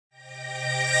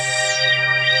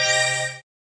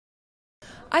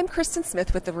I'm Kristen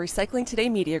Smith with the Recycling Today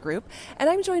Media Group, and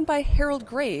I'm joined by Harold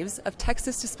Graves of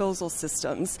Texas Disposal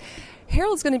Systems.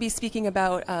 Harold's going to be speaking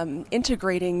about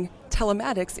integrating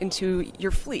telematics into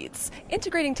your fleets.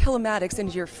 Integrating telematics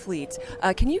into your fleet.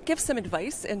 Can you give some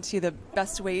advice into the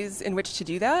best ways in which to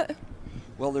do that?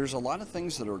 Well, there's a lot of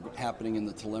things that are happening in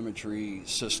the telemetry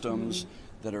systems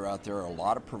that are out there, a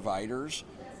lot of providers.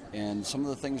 And some of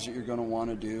the things that you're going to want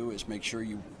to do is make sure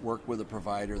you work with a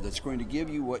provider that's going to give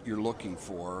you what you're looking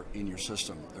for in your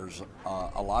system. There's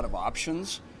a lot of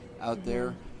options out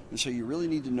there, and so you really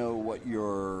need to know what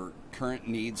your current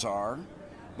needs are,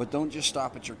 but don't just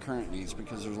stop at your current needs,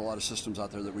 because there's a lot of systems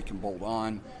out there that we can bolt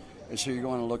on. And so you're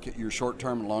going to look at your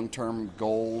short-term and long-term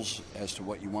goals as to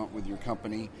what you want with your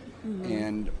company,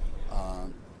 and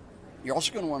you're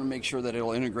also going to want to make sure that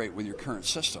it'll integrate with your current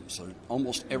system. So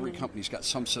almost every company's got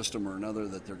some system or another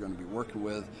that they're going to be working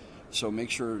with. So make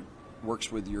sure it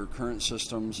works with your current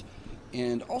systems.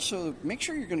 And also make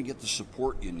sure you're going to get the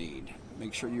support you need.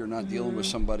 Make sure you're not dealing with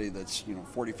somebody that's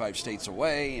 45 states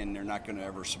away and they're not going to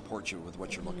ever support you with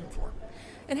what you're looking for.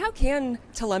 And how can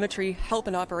telemetry help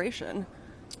an operation?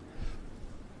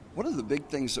 One of the big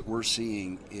things that we're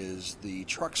seeing is the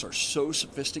trucks are so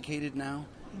sophisticated now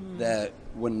that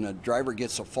when a driver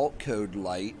gets a fault code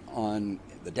light on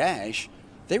the dash,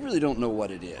 they really don't know what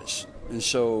it is. And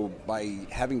so by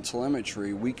having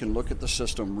telemetry, we can look at the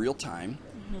system real time,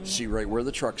 see right where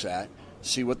the truck's at,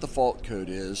 see what the fault code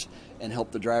is, and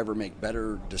help the driver make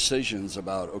better decisions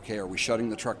about, okay, are we shutting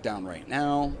the truck down right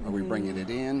now? Are we bringing it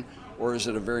in? Or is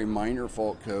it a very minor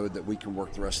fault code that we can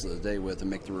work the rest of the day with and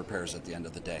make the repairs at the end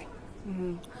of the day?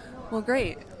 Well,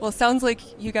 great. Well, it sounds like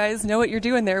you guys know what you're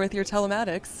doing there with your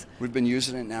telematics. We've been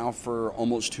using it now for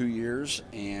almost 2 years,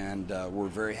 and we're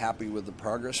very happy with the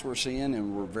progress we're seeing,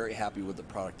 and we're very happy with the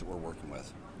product that we're working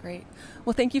with. Great.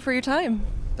 Well, thank you for your time.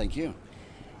 Thank you.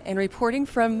 And reporting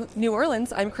from New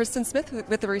Orleans, I'm Kristen Smith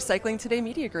with the Recycling Today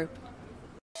Media Group.